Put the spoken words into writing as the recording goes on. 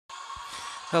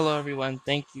Hello, everyone.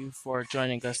 Thank you for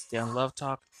joining us today on Love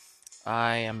Talk.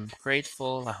 I am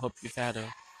grateful. I hope you've had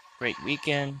a great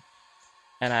weekend,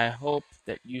 and I hope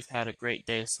that you've had a great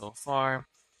day so far.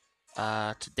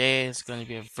 Today is going to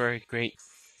be a very great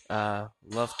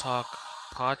Love Talk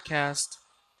podcast.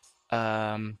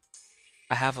 Um,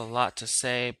 I have a lot to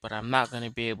say, but I'm not going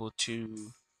to be able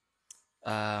to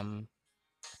um,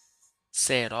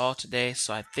 say it all today.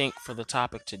 So I think for the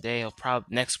topic today,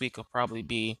 next week will probably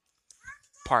be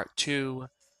part two.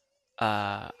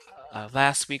 Uh,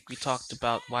 Last week we talked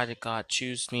about why did God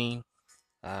choose me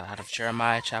out of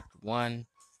Jeremiah chapter 1.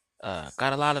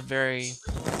 Got a lot of very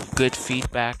good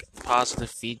feedback,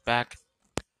 positive feedback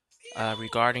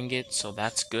regarding it, so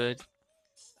that's good.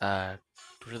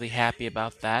 Really happy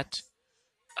about that.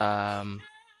 Um,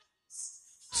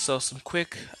 so some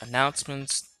quick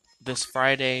announcements. This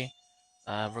Friday,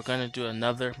 we're gonna do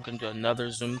another. I'm gonna do another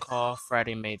Zoom call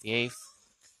Friday, May the 8th.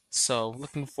 So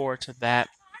looking forward to that.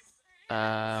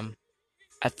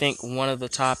 I think one of the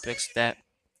topics that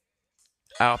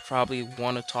I'll probably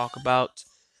want to talk about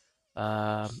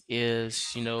is,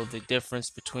 the difference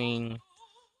between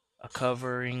a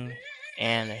covering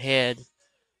and a head.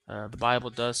 The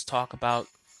Bible does talk about,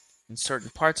 in certain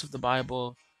parts of the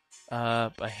Bible,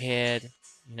 a head,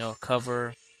 a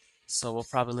cover. So we'll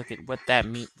probably look at what that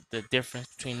means, the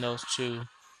difference between those two.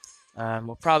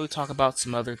 We'll probably talk about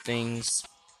some other things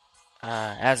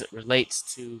as it relates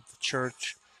to the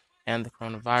church and the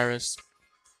coronavirus.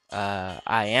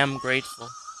 I am grateful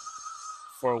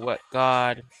for what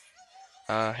God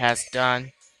has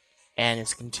done and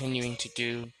is continuing to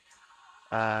do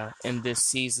in this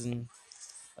season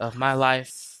of my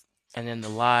life and in the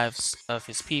lives of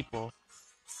his people.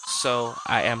 So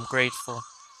I am grateful.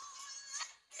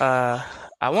 Uh,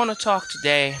 I want to talk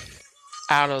today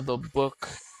out of the book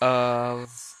of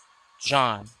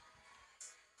John.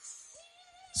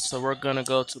 So we're going to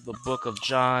go to the book of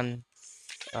John,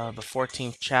 the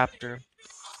 14th chapter.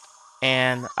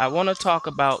 And I want to talk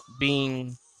about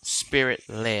being spirit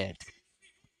led.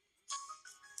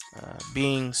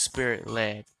 Being spirit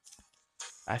led.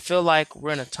 I feel like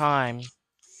we're in a time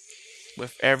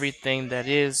with everything that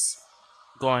is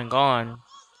going on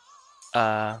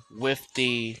with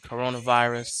the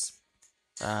coronavirus,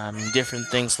 different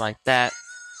things like that.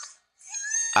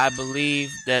 I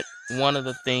believe that one of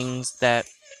the things that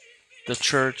the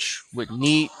church would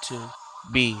need to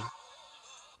be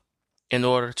in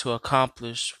order to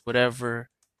accomplish whatever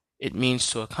it means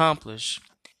to accomplish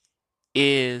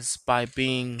is by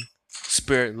being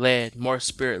spirit led, more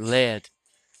spirit led,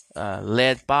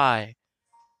 led by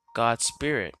God's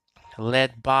Spirit,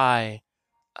 led by,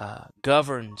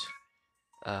 governed,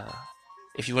 uh,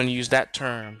 if you want to use that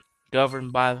term,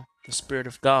 governed by the Spirit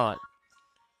of God.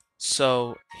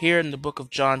 So here in the book of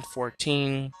John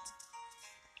 14,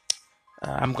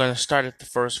 I'm going to start at the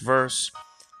first verse.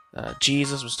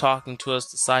 Jesus was talking to his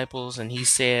disciples, and he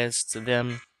says to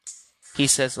them, he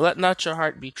says, "Let not your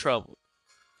heart be troubled.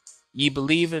 Ye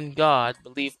believe in God,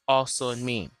 believe also in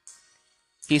me."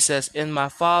 He says, "In my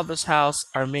Father's house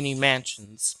are many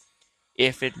mansions.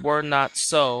 If it were not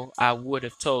so, I would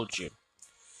have told you.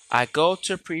 I go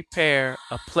to prepare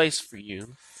a place for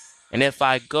you. And if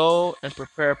I go and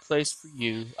prepare a place for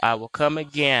you, I will come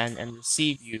again and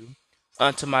receive you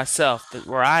unto myself, that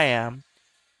where I am,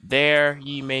 there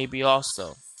ye may be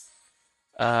also."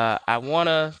 I want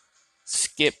to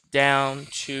skip down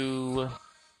to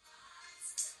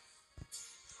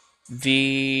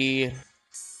the.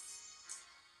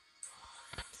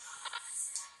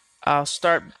 I'll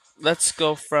start. Let's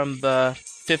go from the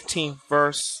 15th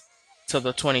verse to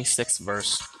the 26th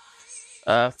verse.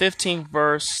 15th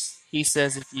verse, he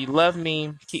says, "If ye love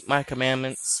me, keep my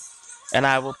commandments, and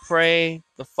I will pray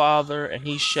the Father, and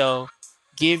he shall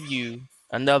give you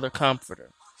another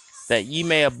comforter, that ye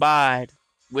may abide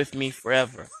with me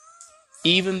forever.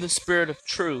 Even the Spirit of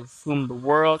truth, whom the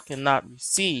world cannot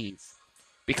receive,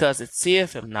 because it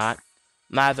seeth him not,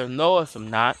 neither knoweth him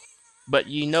not, but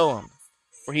ye know him,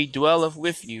 for he dwelleth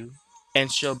with you, and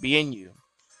shall be in you.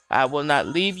 I will not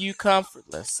leave you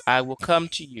comfortless, I will come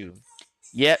to you.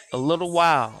 Yet a little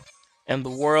while, and the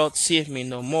world seeth me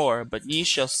no more, but ye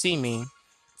shall see me,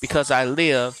 because I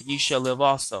live, ye shall live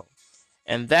also.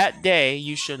 And that day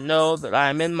you shall know that I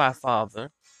am in my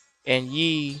Father, and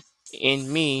ye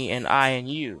in me, and I in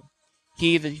you.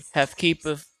 He that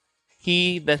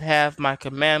hath my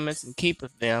commandments and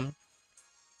keepeth them,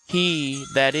 he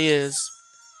that is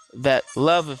that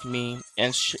loveth me,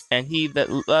 and he that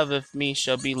loveth me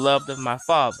shall be loved of my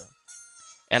Father.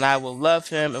 And I will love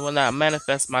him, and will not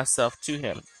manifest myself to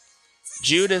him."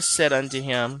 Judas said unto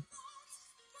him,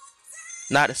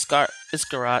 not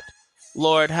Iscariot,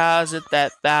 Lord, how is it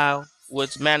that thou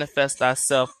wouldst manifest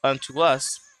thyself unto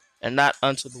us, and not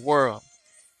unto the world?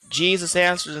 Jesus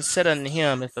answered and said unto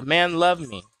him, If a man love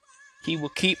me, he will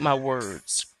keep my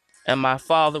words, and my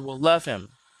Father will love him,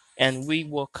 and we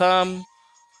will come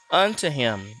unto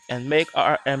him, and make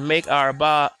our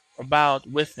abode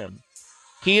with him.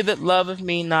 He that loveth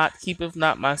me not keepeth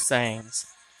not my sayings,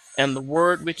 and the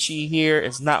word which ye hear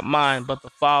is not mine, but the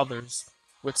Father's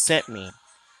which sent me.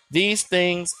 These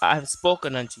things I have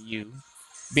spoken unto you,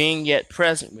 being yet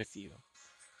present with you.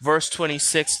 Verse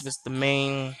 26 is the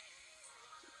main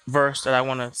verse that I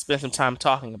want to spend some time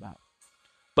talking about.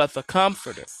 But the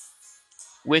Comforter,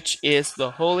 which is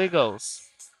the Holy Ghost,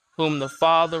 whom the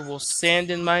Father will send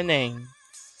in my name,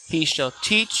 he shall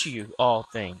teach you all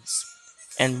things,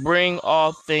 and bring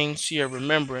all things to your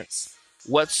remembrance,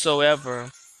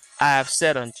 whatsoever I have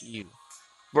said unto you.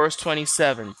 Verse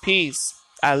 27, Peace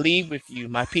I leave with you,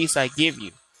 my peace I give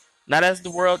you. Not as the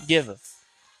world giveth,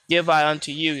 give I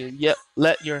unto you. Yet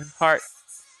let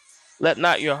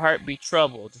not your heart be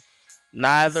troubled,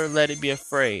 neither let it be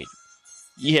afraid.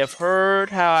 Ye have heard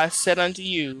how I said unto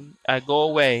you, I go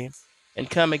away, and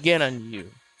come again unto you.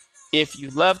 If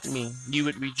you loved me, you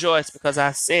would rejoice, because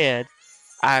I said,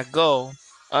 I go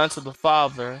unto the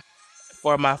Father,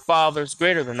 for my Father is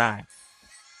greater than I.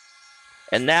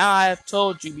 And now I have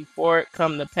told you before it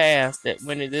come to pass, that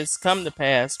when it is come to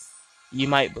pass, ye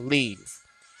might believe.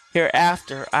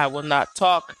 Hereafter I will not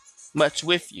talk much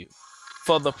with you,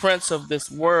 for the prince of this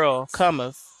world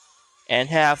cometh, and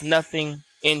hath nothing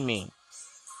in me,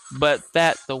 but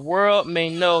that the world may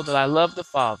know that I love the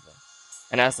Father.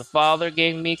 And as the Father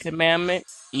gave me commandment,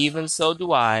 even so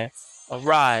do I.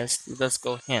 Arise, let us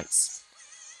go hence.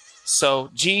 So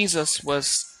Jesus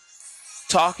was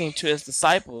talking to his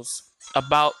disciples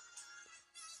about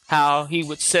how he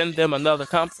would send them another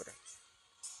comforter,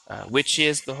 which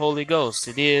is the Holy Ghost.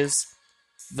 It is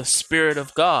the Spirit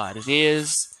of God. It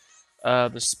is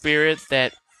the Spirit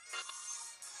that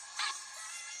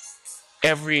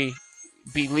every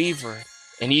believer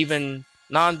and even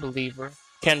non-believer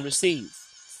can receive.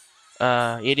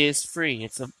 It is free.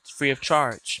 It's free of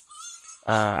charge.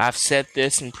 I've said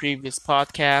this in previous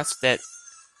podcasts that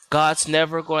God's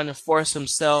never going to force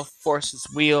himself, force his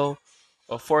will,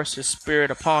 or force his spirit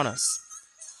upon us.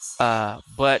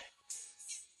 But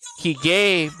he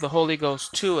gave the Holy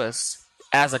Ghost to us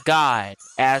as a guide,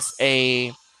 as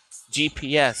a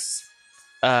GPS,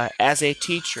 as a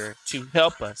teacher to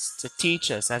help us, to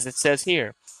teach us, as it says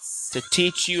here, to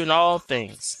teach you in all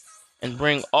things, and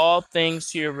bring all things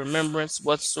to your remembrance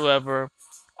whatsoever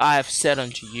I have said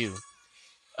unto you.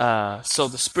 So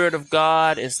the Spirit of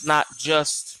God is not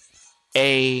just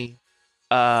a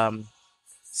um,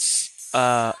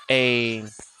 a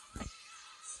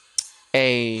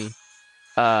a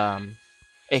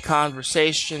a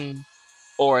conversation,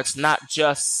 or it's not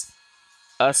just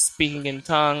us speaking in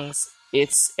tongues.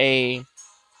 It's a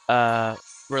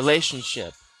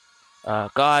relationship.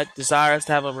 God desires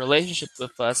to have a relationship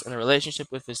with us and a relationship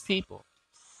with his people.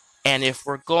 And if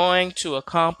we're going to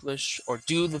accomplish or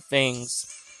do the things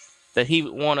that he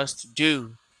would want us to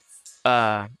do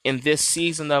in this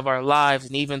season of our lives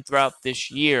and even throughout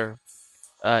this year,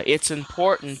 it's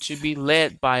important to be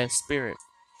led by a spirit.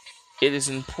 It is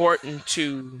important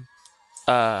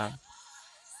uh,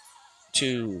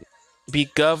 to be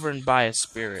governed by a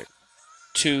spirit,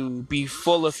 to be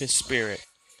full of his spirit.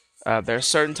 There are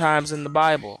certain times in the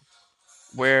Bible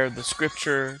where the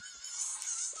scripture,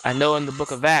 I know in the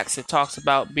book of Acts, it talks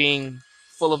about being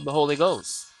full of the Holy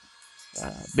Ghost,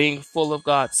 being full of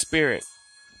God's Spirit.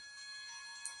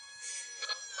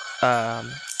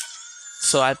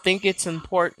 So I think it's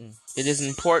important. It is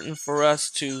important for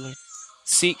us to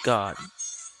seek God.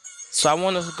 So I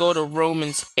want to go to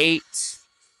Romans 8.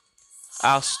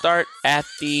 I'll start at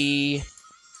the...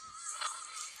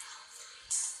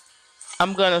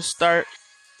 Let's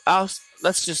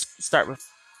just start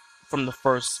from the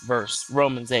first verse,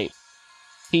 Romans 8.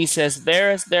 He says,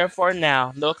 There is therefore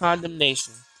now no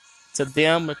condemnation to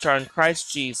them which are in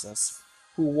Christ Jesus,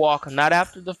 who walk not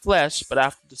after the flesh, but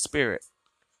after the Spirit.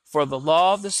 For the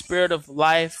law of the Spirit of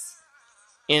life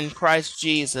in Christ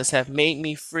Jesus hath made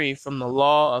me free from the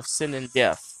law of sin and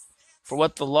death. For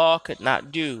what the law could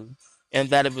not do, and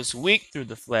that it was weak through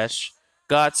the flesh,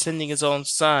 God sending his own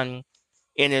Son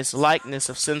in his likeness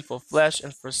of sinful flesh,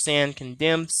 and for sin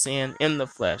condemned sin in the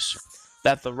flesh,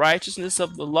 that the righteousness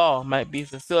of the law might be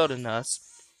fulfilled in us,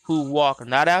 who walk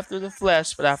not after the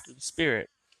flesh, but after the Spirit.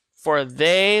 For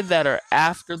they that are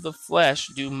after the flesh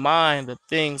do mind the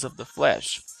things of the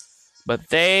flesh, but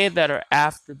they that are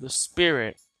after the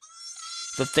Spirit,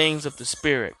 the things of the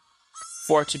Spirit.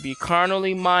 For to be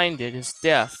carnally minded is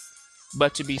death,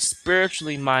 but to be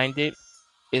spiritually minded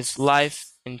is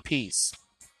life and peace.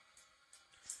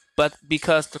 But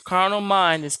because the carnal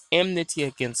mind is enmity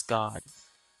against God.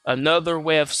 Another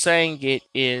way of saying it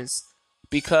is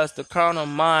because the carnal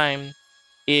mind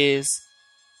is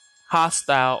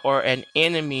hostile or an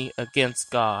enemy against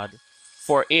God.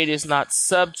 For it is not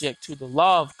subject to the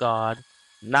law of God,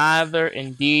 neither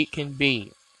indeed can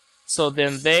be. So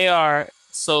then they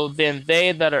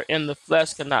that are in the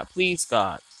flesh cannot please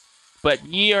God. But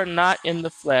ye are not in the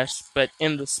flesh, but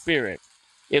in the Spirit.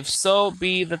 If so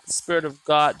be that the Spirit of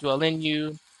God dwell in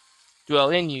you.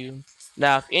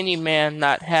 Now if any man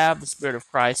not have the Spirit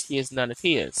of Christ, he is none of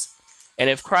his. And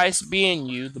if Christ be in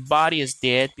you, the body is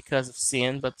dead because of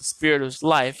sin, but the Spirit is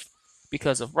life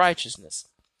because of righteousness.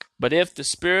 But if the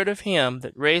Spirit of him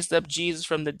that raised up Jesus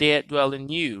from the dead dwell in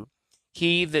you,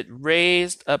 he that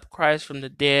raised up Christ from the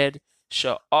dead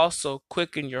shall also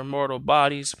quicken your mortal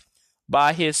bodies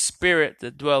by his Spirit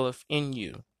that dwelleth in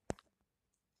you.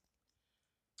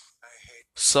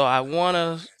 So I want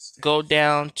to go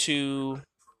down to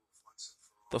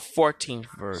the 14th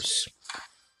verse,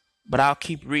 but I'll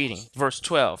keep reading. Verse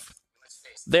 12.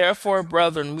 Therefore,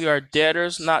 brethren, we are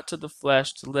debtors not to the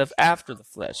flesh to live after the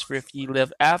flesh. For if ye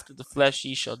live after the flesh,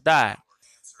 ye shall die.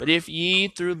 But if ye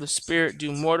through the Spirit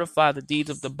do mortify the deeds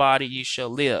of the body, ye shall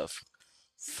live.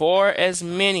 For as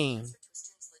many,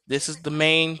 this is the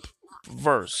main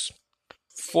verse,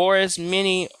 for as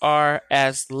many are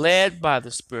as led by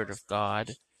the Spirit of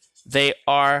God, they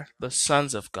are the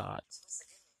sons of God.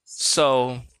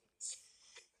 So,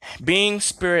 being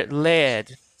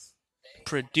Spirit-led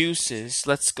produces,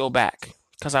 let's go back,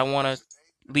 because I want to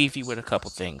leave you with a couple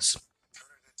things.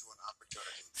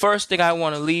 First thing I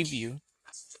want to leave you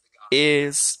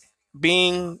is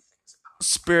being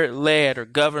Spirit-led or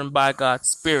governed by God's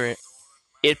Spirit.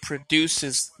 It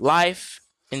produces life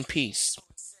and peace.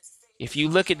 If you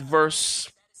look at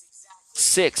verse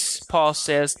 6, Paul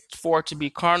says, for to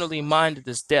be carnally minded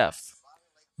is death,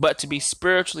 but to be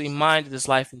spiritually minded is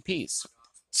life and peace.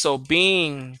 So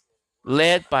being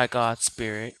led by God's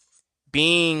Spirit,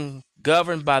 being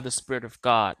governed by the Spirit of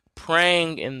God,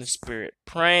 praying in the Spirit,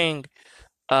 praying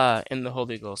in the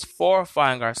Holy Ghost,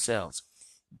 fortifying ourselves,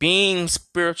 being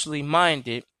spiritually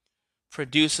minded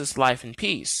produces life and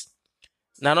peace.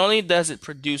 Not only does it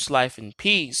produce life and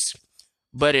peace,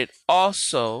 but it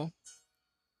also,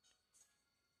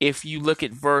 if you look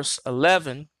at verse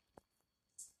 11,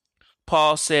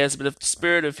 Paul says, but if the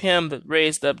Spirit of him that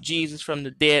raised up Jesus from the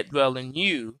dead dwell in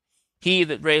you, he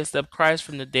that raised up Christ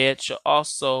from the dead shall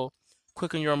also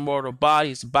quicken your mortal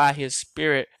bodies by his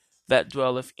Spirit that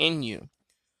dwelleth in you.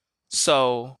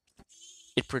 So,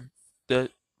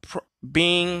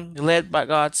 being led by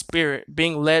God's Spirit,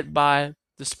 being led by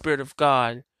the Spirit of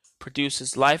God,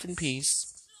 produces life and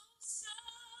peace.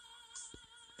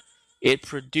 It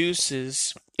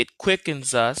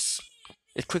quickens us.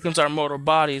 It quickens our mortal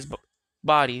bodies.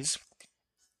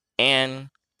 And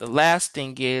the last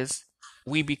thing is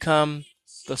we become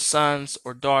the sons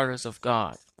or daughters of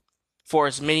God. For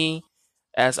as many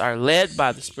as are led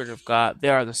by the Spirit of God, they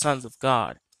are the sons of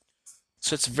God.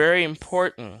 So it's very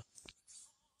important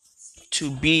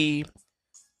to be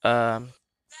led,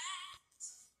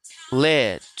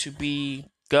 to be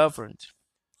governed,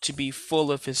 to be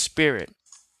full of His Spirit.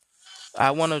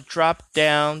 I want to drop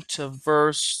down to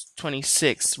verse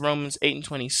 26, Romans 8 and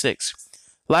 26.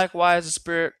 Likewise, the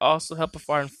Spirit also helpeth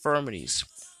our infirmities.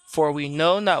 For we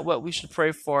know not what we should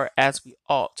pray for as we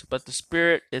ought, but the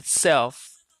Spirit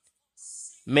itself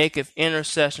maketh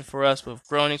intercession for us with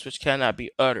groanings which cannot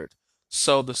be uttered.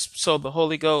 So the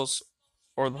Holy Ghost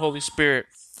or the Holy Spirit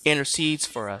intercedes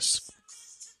for us.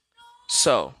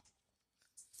 So,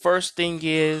 first thing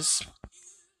is,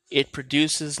 it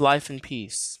produces life and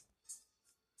peace.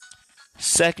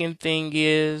 Second thing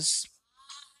is,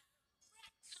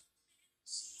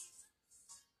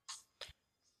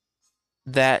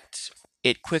 that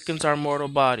it quickens our mortal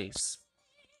bodies.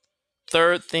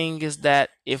 Third thing is that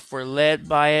if we're led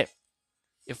by it,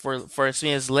 if we're for as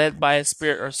many as led by His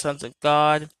Spirit or sons of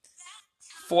God.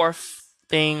 Fourth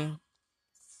thing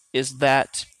is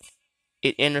that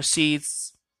it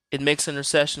intercedes. It makes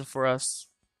intercession for us.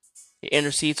 It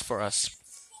intercedes for us.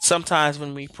 Sometimes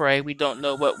when we pray, we don't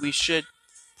know what we should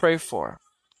pray for.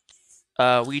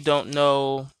 We don't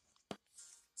know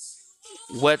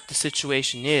what the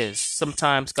situation is.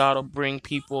 Sometimes God will bring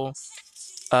people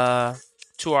to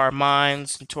our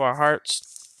minds and to our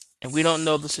hearts, and we don't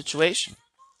know the situation,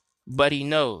 but He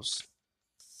knows.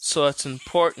 So it's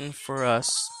important for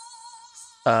us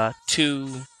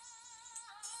to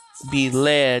be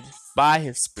led by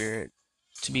His Spirit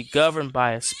to be governed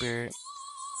by His Spirit,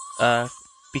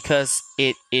 because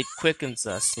it quickens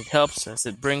us, it helps us,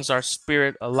 it brings our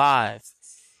spirit alive,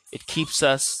 it keeps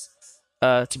us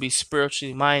to be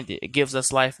spiritually minded, it gives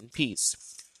us life and peace.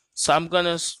 So I'm going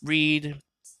to read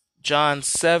John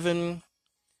 7.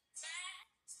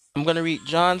 I'm going to read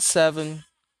John 7.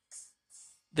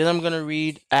 Then I'm going to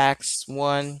read Acts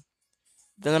 1.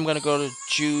 Then I'm going to go to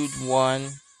Jude 1.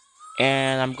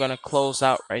 And I'm going to close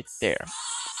out right there.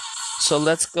 So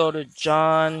let's go to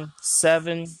John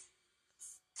 7.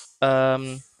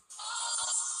 I'll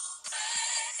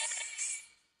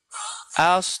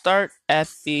start at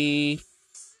the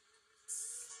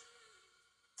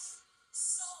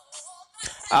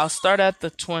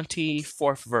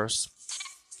 24th verse.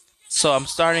 So I'm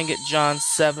starting at John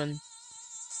 7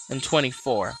 and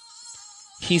 24.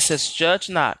 He says, "Judge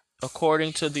not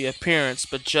according to the appearance,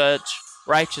 but judge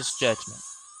righteous judgment."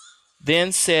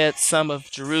 Then said some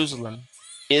of Jerusalem,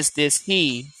 "Is this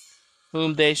he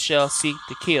whom they shall seek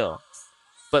to kill?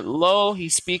 But lo, he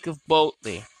speaketh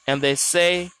boldly, and they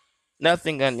say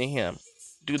nothing unto him.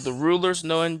 Do the rulers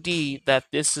know indeed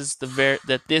that this is the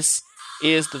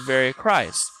very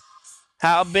Christ?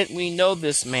 Howbeit we know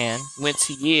this man whence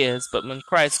he is, but when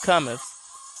Christ cometh,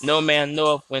 no man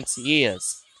knoweth whence he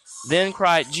is. Then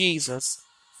cried Jesus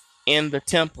in the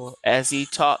temple as he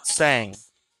taught, saying,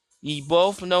 Ye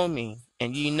both know me,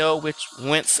 and ye know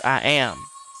whence I am.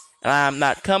 And I am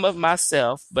not come of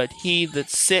myself, but he that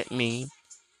sent me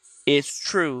is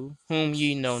true, whom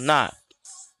ye know not.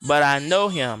 But I know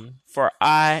him, for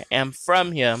I am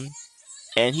from him,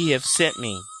 and he hath sent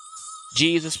me."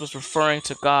 Jesus was referring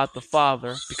to God the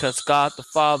Father, because God the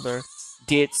Father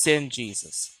did send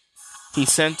Jesus. He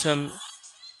sent him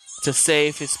to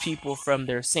save his people from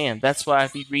their sin. That's why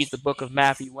if you read the book of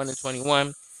Matthew 1 and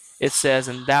 21, it says,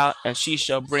 "And she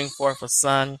shall bring forth a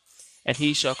son, and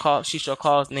she shall call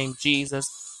his name Jesus,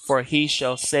 for he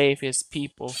shall save his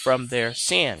people from their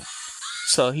sin."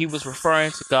 So he was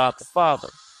referring to God the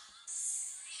Father.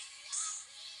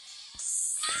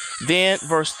 Then,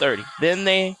 verse 30, "Then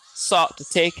they sought to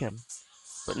take him,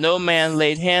 but no man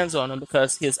laid hands on him,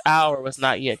 because his hour was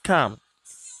not yet come.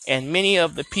 And many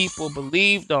of the people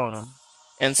believed on him,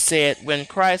 and said, When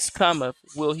Christ cometh,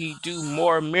 will he do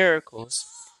more miracles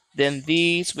than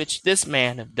these which this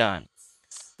man hath done?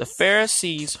 The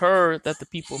Pharisees heard that the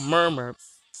people murmured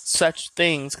such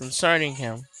things concerning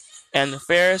him, and the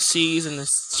Pharisees and the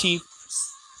chief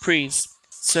priests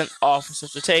sent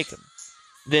officers to take him.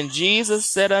 Then Jesus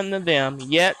said unto them,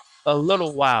 Yet a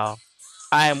little while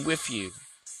I am with you,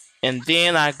 and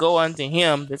then I go unto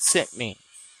him that sent me.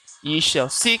 Ye shall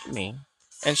seek me,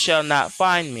 and shall not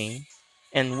find me,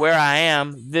 and where I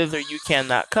am, thither you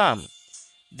cannot come.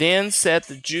 Then said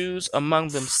the Jews among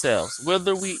themselves,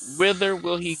 Whither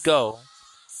will he go,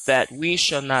 that we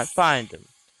shall not find him?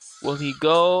 Will he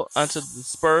go unto the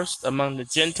dispersed among the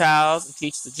Gentiles, and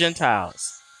teach the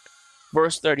Gentiles?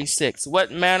 Verse 36,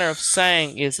 What manner of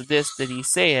saying is this that he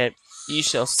said, Ye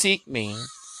shall seek me,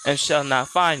 and shall not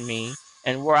find me,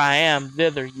 and where I am,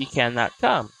 thither ye cannot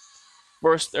come?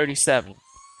 Verse 37,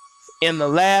 In the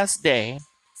last day,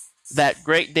 that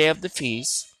great day of the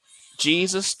feast,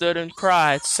 Jesus stood and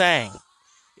cried, saying,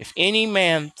 If any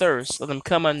man thirst, let him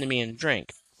come unto me and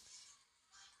drink.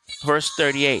 Verse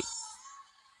 38,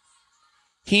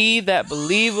 He that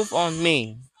believeth on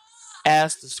me,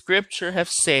 as the scripture hath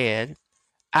said,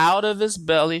 out of his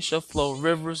belly shall flow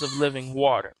rivers of living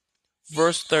water.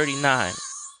 Verse 39,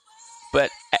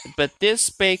 But this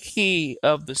spake he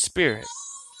of the Spirit,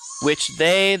 which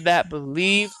they that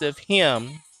believed of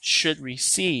him should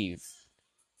receive.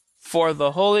 For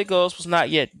the Holy Ghost was not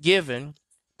yet given,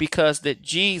 because that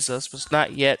Jesus was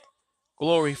not yet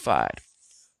glorified.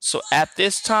 So at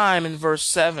this time in verse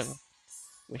 7,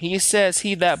 when he says,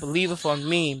 He that believeth on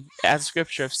me, as the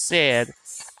scripture hath said,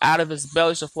 out of his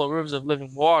belly shall flow rivers of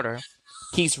living water,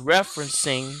 he's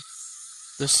referencing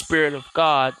the Spirit of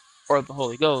God, or the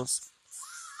Holy Ghost.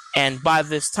 And by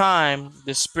this time,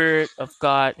 the Spirit of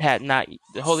God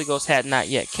the Holy Ghost had not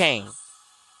yet came.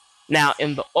 Now,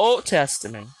 in the Old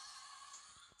Testament,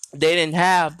 they didn't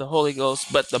have the Holy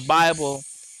Ghost, but the Bible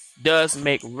does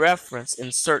make reference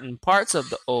in certain parts of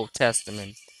the Old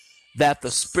Testament that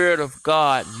the Spirit of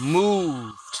God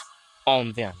moved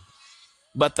on them.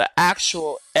 But the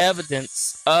actual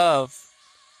evidence of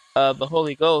the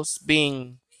Holy Ghost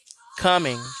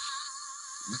coming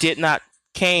did not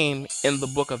came in the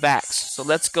book of Acts. So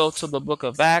let's go to the book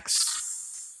of Acts.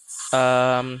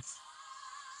 I'll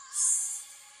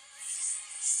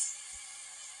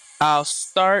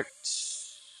start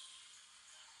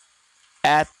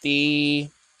at the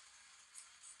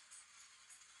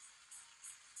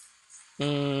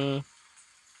Mm,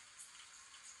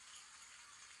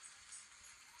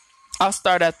 I'll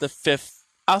start at the fifth.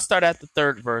 I'll start at the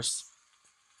third verse.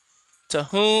 To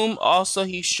whom also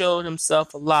he showed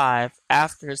himself alive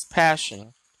after his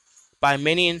passion, by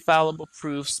many infallible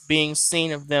proofs, being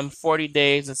seen of them 40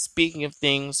 days, and speaking of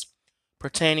things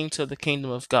pertaining to the kingdom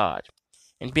of God,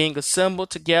 and being assembled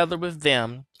together with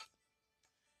them,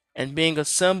 and being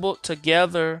assembled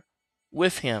together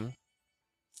with him,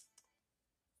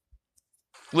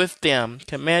 with them,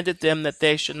 commanded them that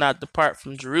they should not depart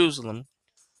from Jerusalem,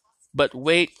 but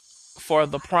for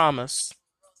the promise,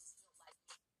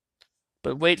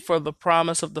 wait for the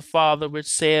promise of the Father, which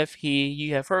saith he, Ye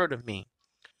have heard of me.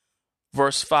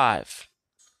 Verse 5.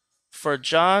 For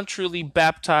John truly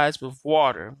baptized with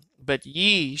water, but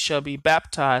ye shall be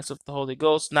baptized with the Holy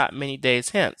Ghost not many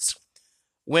days hence.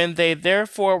 When they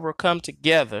therefore were come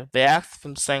together, they asked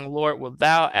him, saying, Lord, wilt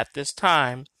thou at this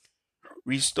time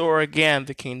restore again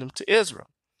the kingdom to Israel?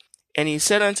 And he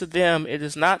said unto them, It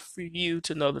is not for you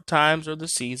to know the times or the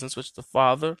seasons which the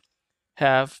Father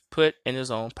hath put in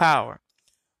his own power.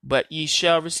 But ye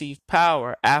shall receive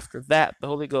power after that the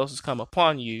Holy Ghost is come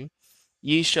upon you.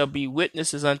 Ye shall be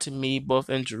witnesses unto me both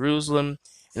in Jerusalem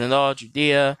and in all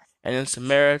Judea and in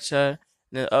Samaria and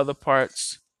in other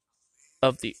parts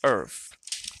of the earth.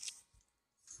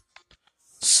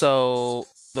 So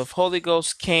the Holy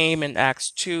Ghost came in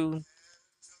Acts 2.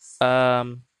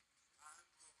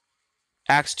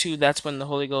 Acts 2, that's when the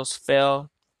Holy Ghost fell.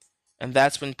 And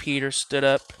that's when Peter stood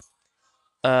up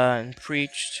and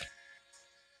preached.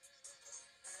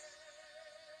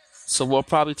 So we'll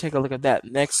probably take a look at that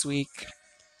next week.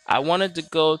 I wanted to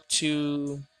go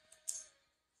to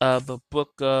the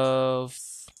book of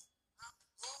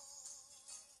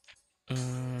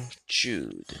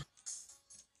Jude.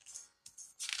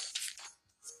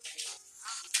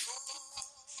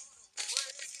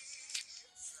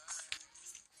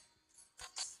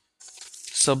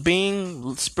 So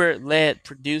being spirit-led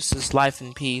produces life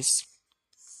and peace.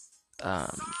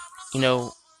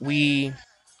 We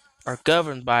are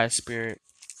governed by a spirit,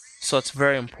 so it's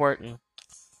very important.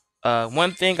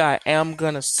 One thing I am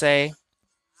going to say,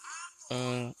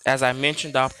 as I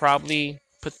mentioned, I'll probably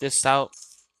put this out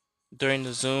during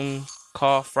the Zoom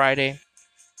call Friday.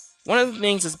 One of the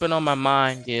things that's been on my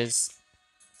mind is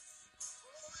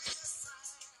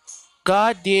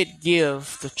God did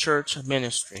give the church a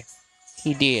ministry.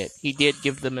 He did. He did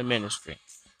give them a ministry.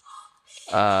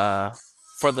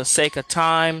 For the sake of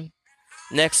time,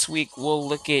 next week we'll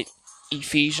look at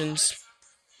Ephesians,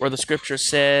 where the scripture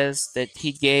says that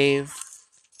he gave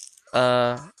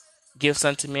gifts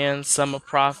unto men, some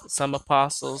some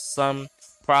apostles, some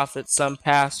prophets, some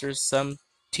pastors, some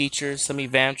teachers, some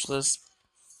evangelists,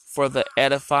 for the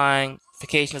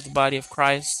edification of the body of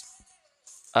Christ.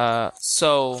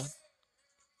 So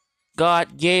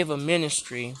God gave a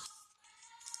ministry.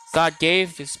 God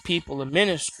gave his people a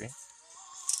ministry.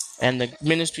 And the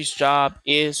ministry's job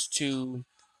is to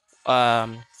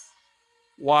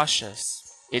wash us.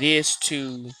 It is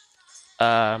to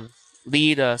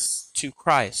lead us to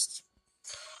Christ.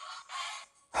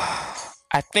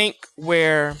 I think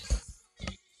where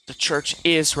the church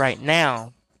is right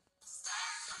now,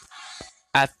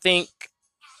 I think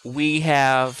we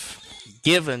have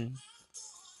given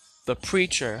the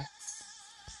preacher,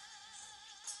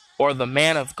 or the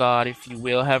man of God, if you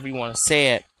will, however you want to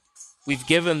say it, we've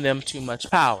given them too much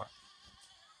power.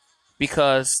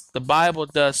 Because the Bible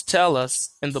does tell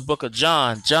us in the book of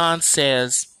John, John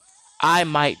says, I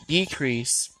might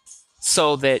decrease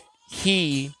so that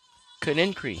he could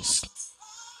increase.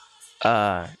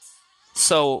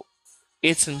 So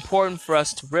it's important for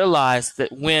us to realize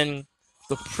that when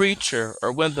the preacher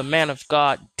or when the man of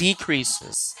God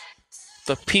decreases,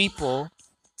 the people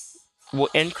will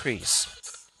increase.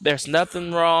 There's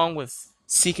nothing wrong with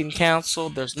seeking counsel.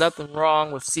 There's nothing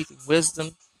wrong with seeking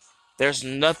wisdom. There's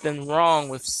nothing wrong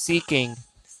with seeking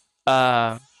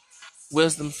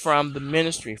wisdom from the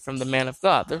ministry, from the man of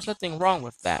God. There's nothing wrong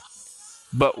with that.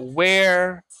 But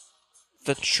where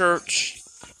the church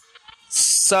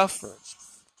suffers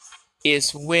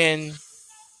is when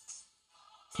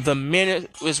the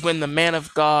man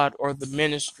of God or the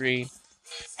ministry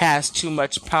has too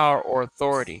much power or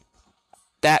authority.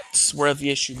 That's where the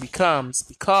issue becomes,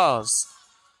 because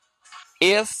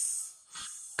if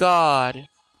God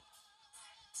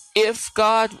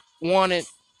wanted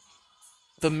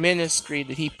the ministry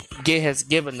that he has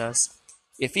given us,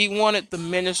 if he wanted the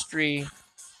ministry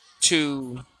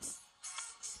to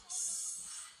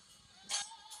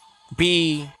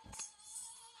be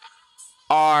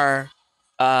our,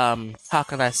 how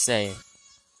can I say,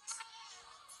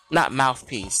 not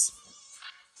mouthpiece,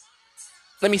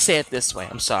 let me say it this way.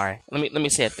 I'm sorry. Let me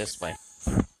say it this way.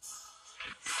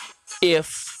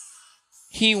 If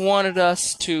he wanted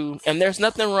us to, and there's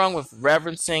nothing wrong with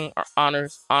reverencing or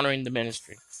honoring the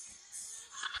ministry.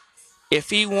 If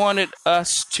he wanted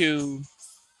us to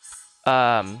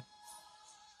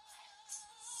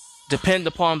depend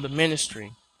upon the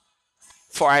ministry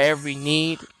for our every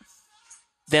need,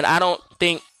 then I don't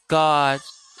think God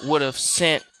would have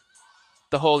sent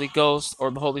the Holy Ghost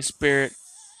or the Holy Spirit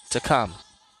to come.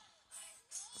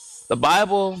 The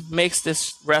Bible makes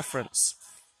this reference.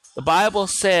 The Bible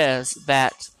says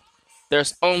that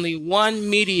there's only one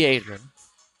mediator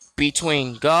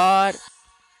between God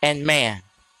and man.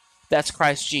 That's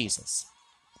Christ Jesus.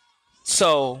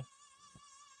 So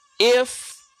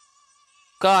if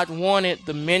God wanted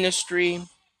the ministry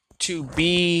to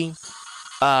be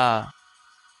to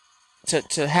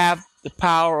have the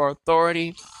power or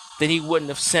authority, then he wouldn't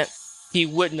have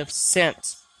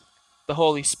sent the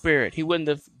Holy Spirit. He wouldn't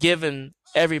have given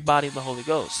everybody the Holy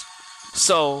Ghost.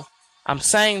 So I'm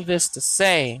saying this to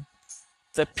say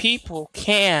the people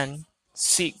can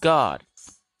seek God.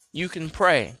 You can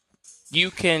pray. You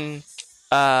can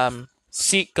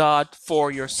seek God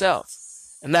for yourself.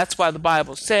 And that's why the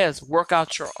Bible says, work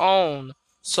out your own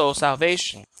soul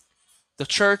salvation. The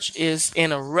church is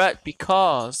in a rut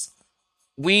because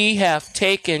we have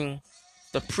taken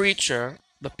the preacher,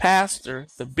 the pastor,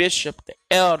 the bishop, the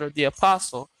elder, the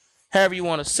apostle, however you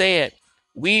want to say it,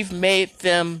 we've made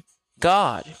them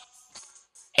God.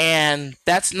 And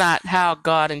that's not how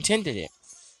God intended it.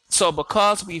 So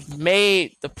because we've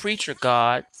made the preacher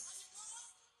God,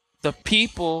 the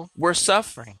people were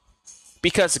suffering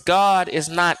because God is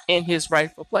not in his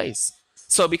rightful place.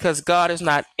 So because God is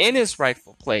not in his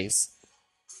rightful place,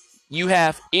 you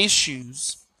have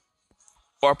issues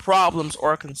or problems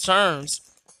or concerns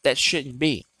that shouldn't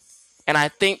be. And I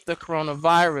think the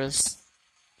coronavirus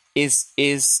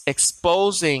is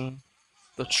exposing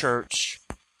the church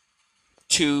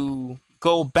to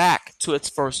go back to its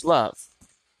first love.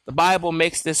 The Bible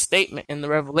makes this statement in the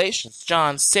Revelations.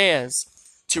 John says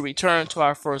to return to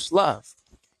our first love.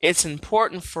 It's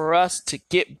important for us to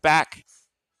get back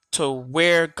to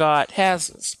where God has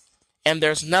us. And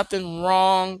there's nothing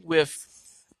wrong with,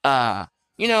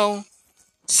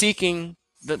 seeking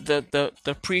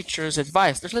the preacher's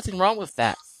advice. There's nothing wrong with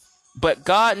that. But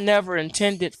God never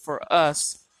intended for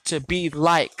us to be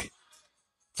like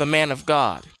the man of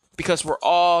God because we're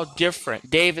all different.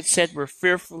 David said we're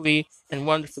fearfully and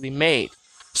wonderfully made.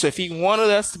 So if he wanted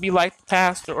us to be like the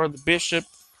pastor or the bishop,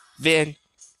 then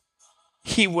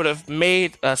he would have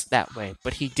made us that way,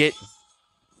 but he didn't.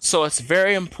 So it's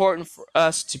very important for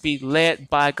us to be led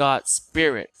by God's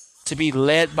Spirit, to be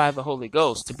led by the Holy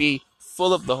Ghost, to be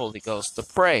full of the Holy Ghost, to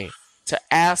pray, to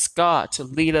ask God to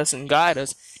lead us and guide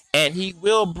us, and he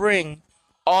will bring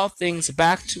all things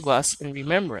back to us in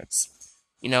remembrance.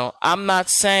 I'm not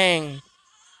saying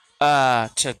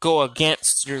to go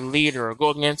against your leader or go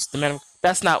against the man.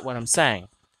 That's not what I'm saying.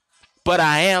 But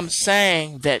I am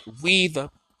saying that we,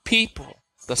 the people,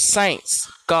 the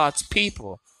saints, God's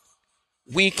people,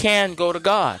 we can go to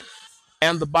God.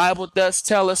 And the Bible does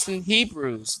tell us in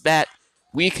Hebrews that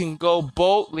we can go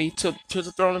boldly to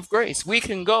the throne of grace. We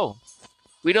can go.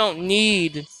 We don't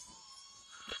need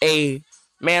a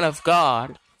man of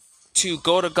God to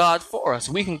go to God for us.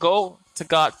 We can go to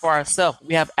God for ourselves.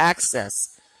 We have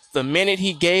access. The minute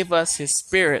he gave us his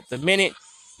Spirit, the minute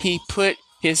he put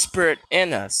his Spirit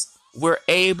in us, we're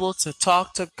able to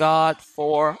talk to God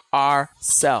for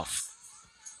ourselves.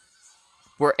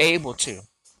 We're able to.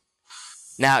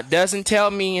 Now, it doesn't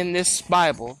tell me in this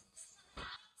Bible,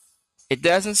 it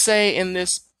doesn't say in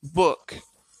this book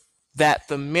that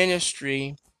the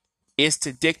ministry is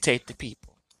to dictate to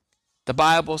people. The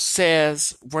Bible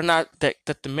says that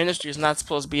the ministry is not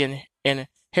supposed to be an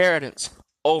inheritance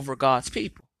over God's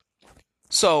people.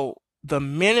 So the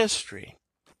ministry,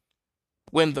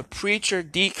 when the preacher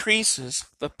decreases,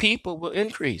 the people will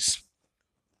increase.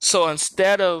 So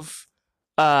instead of,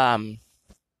 and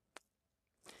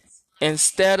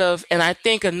I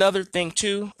think another thing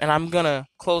too, and I'm going to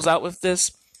close out with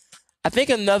this. I think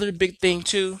another big thing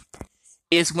too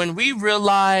is when we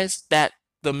realize that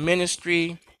the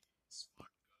ministry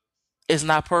is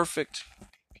not perfect,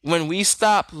 when we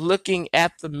stop looking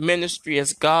at the ministry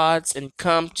as God's and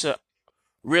come to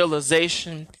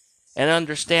realization and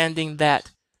understanding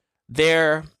that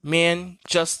they're men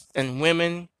and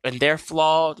women and they're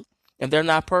flawed and they're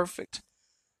not perfect,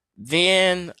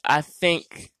 then I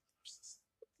think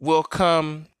we'll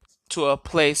come to a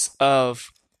place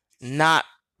of not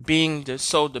being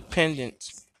so dependent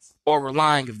or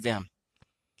relying on them.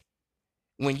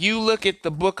 When you look at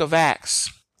the book of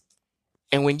Acts,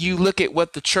 And when you look at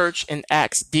what the church in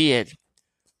Acts did,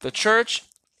 the church,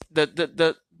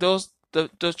 the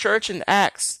church in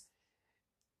Acts,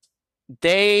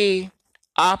 they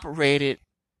operated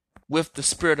with the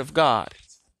Spirit of God.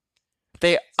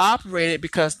 They operated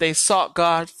because they sought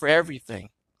God for everything.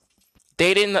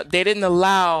 They didn't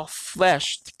allow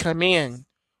flesh to come in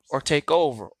or take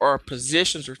over, or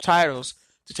positions or titles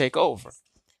to take over.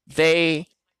 They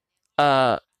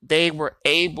were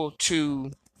able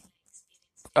to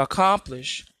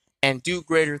accomplish and do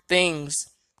greater things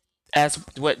as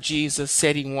what Jesus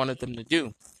said he wanted them to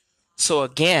do. So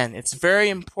again, it's very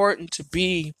important to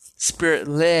be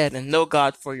Spirit-led and know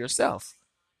God for yourself.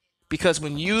 Because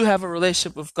when you have a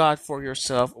relationship with God for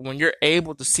yourself, when you're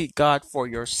able to seek God for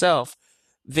yourself,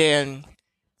 then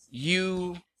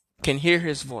you can hear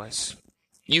his voice.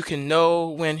 You can know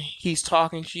when he's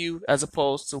talking to you as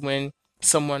opposed to when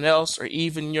someone else or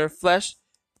even your flesh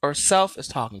or self is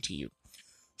talking to you.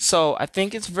 So I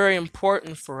think it's very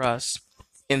important for us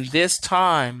in this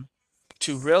time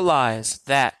to realize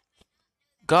that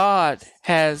God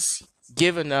has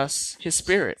given us his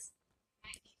Spirit.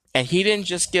 And he didn't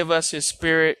just give us his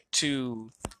Spirit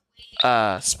to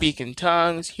speak in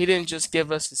tongues. He didn't just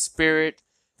give us his Spirit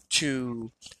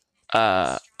to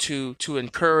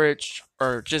encourage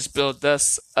or just build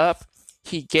us up.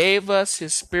 He gave us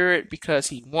his Spirit because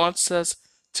he wants us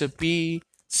to be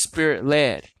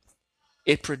Spirit-led.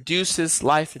 It produces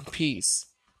life and peace.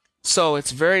 So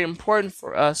it's very important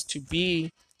for us to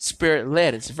be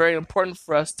Spirit-led. It's very important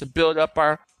for us to build up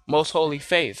our most holy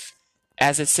faith.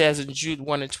 As it says in Jude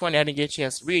 1:20, I didn't get a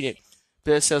chance to read it,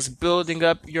 but it says, building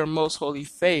up your most holy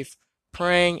faith,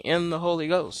 praying in the Holy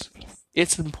Ghost.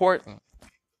 It's important.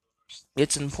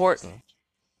 It's important.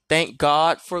 Thank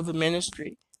God for the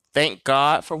ministry. Thank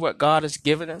God for what God has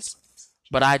given us.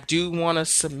 But I do want to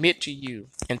submit to you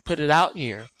and put it out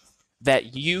here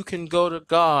that you can go to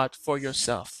God for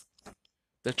yourself.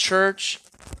 The church,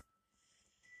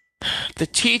 the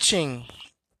teaching,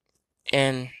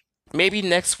 and maybe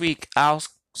next week I'll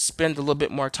spend a little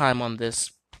bit more time on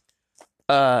this.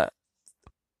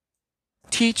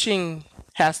 Teaching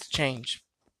has to change.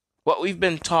 What we've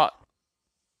been taught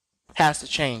has to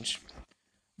change.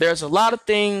 There's a lot of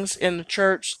things in the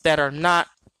church that are not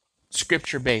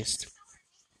scripture-based.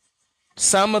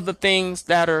 Some of the things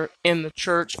that are in the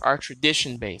church are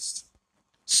tradition-based.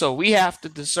 So we have to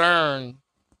discern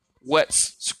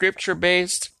what's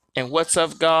scripture-based and what's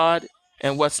of God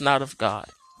and what's not of God.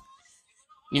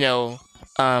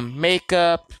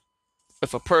 Makeup,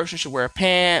 if a person should wear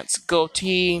pants,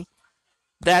 goatee,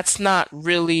 that's not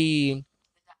really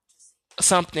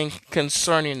something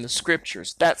concerning the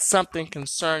scriptures. That's something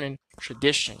concerning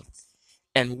tradition.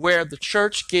 And where the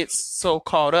church gets so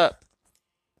caught up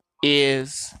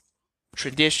is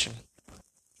tradition.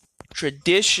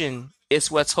 Tradition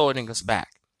is what's holding us back.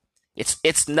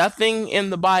 It's nothing in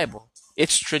the Bible.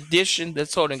 It's tradition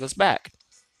that's holding us back.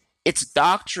 It's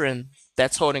doctrine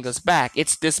that's holding us back.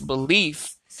 It's this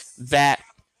belief that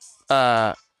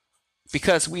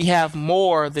because we have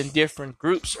more than different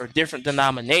groups or different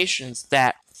denominations,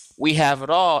 that we have it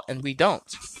all, and we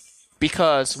don't.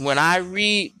 Because when I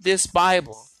read this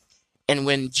Bible, and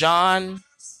when John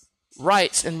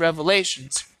writes in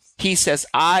Revelations, he says,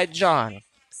 I, John,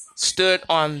 stood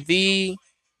on the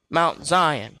Mount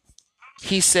Zion.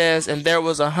 He says, and there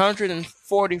was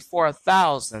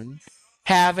 144,000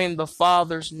 having the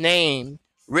Father's name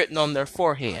written on their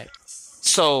forehead.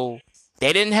 So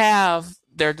they didn't have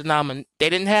their denomination. They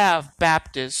didn't have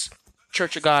Baptist,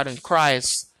 Church of God in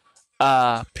Christ,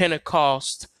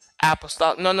 Pentecost,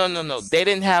 Apostolic. No. They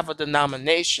didn't have a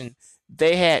denomination.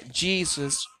 They had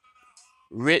Jesus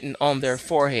written on their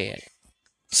forehead.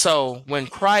 So when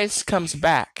Christ comes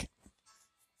back,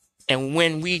 and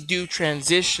when we do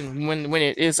transition, when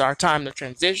it is our time to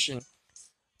transition,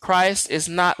 Christ is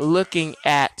not looking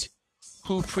at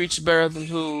who preached better than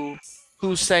who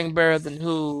sang better than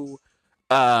who,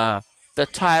 the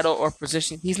title or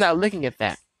position. He's not looking at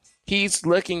that. He's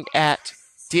looking at,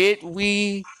 did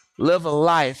we live a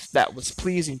life that was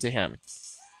pleasing to him?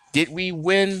 Did we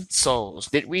win souls?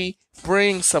 Did we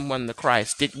bring someone to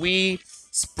Christ? Did we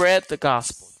spread the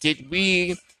gospel? Did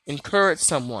we encourage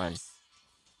someone?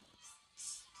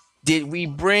 Did we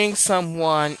bring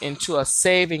someone into a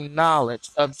saving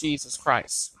knowledge of Jesus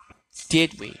Christ?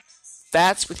 Did we?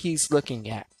 That's what he's looking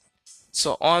at.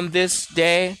 So on this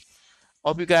day, I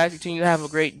hope you guys continue to have a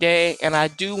great day. And I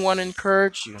do want to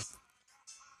encourage you.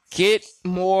 Get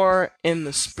more in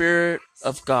the Spirit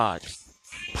of God.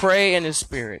 Pray in his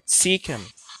Spirit. Seek him.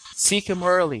 Seek him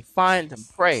early. Find him.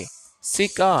 Pray.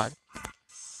 Seek God.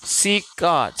 Seek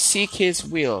God. Seek his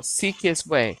will. Seek his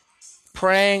way.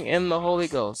 Praying in the Holy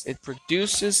Ghost. It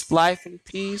produces life and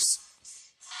peace.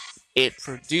 It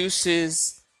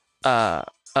produces uh,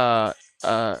 uh,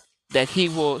 that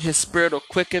His Spirit will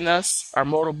quicken us, our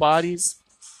mortal bodies,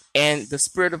 and the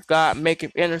Spirit of God make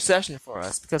an intercession for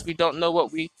us because we don't know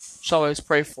what we shall always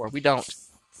pray for. We don't.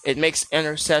 It makes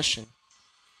intercession.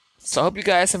 So I hope you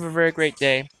guys have a very great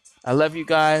day. I love you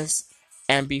guys.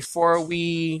 And before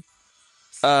we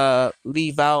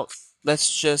leave out,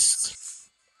 let's just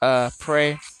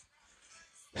pray.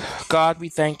 God, we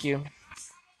thank you.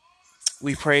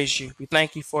 We praise you. We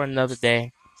thank you for another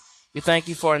day. We thank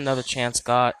you for another chance,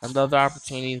 God, another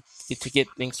opportunity to get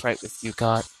things right with you,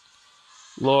 God.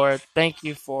 Lord, thank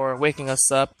you for waking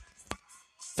us up.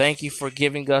 Thank you for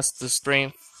giving us the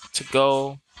strength to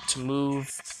go, to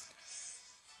move.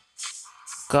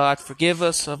 God, forgive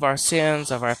us of our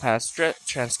sins, of our past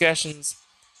transgressions,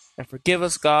 and forgive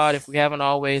us, God, if we haven't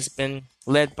always been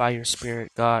led by your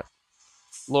Spirit, God.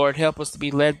 Lord, help us to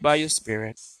be led by your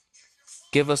Spirit.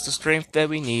 Give us the strength that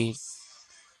we need.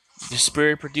 Your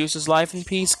Spirit produces life and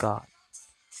peace, God.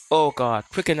 Oh, God,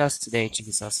 quicken us today,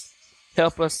 Jesus.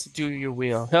 Help us to do your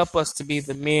will. Help us to be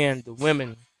the men, the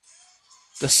women,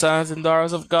 the sons and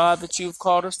daughters of God that you've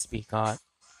called us to be, God.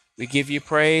 We give you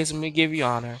praise and we give you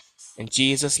honor. In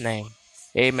Jesus' name,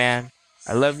 amen.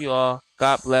 I love you all.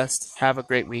 God bless. Have a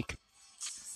great week.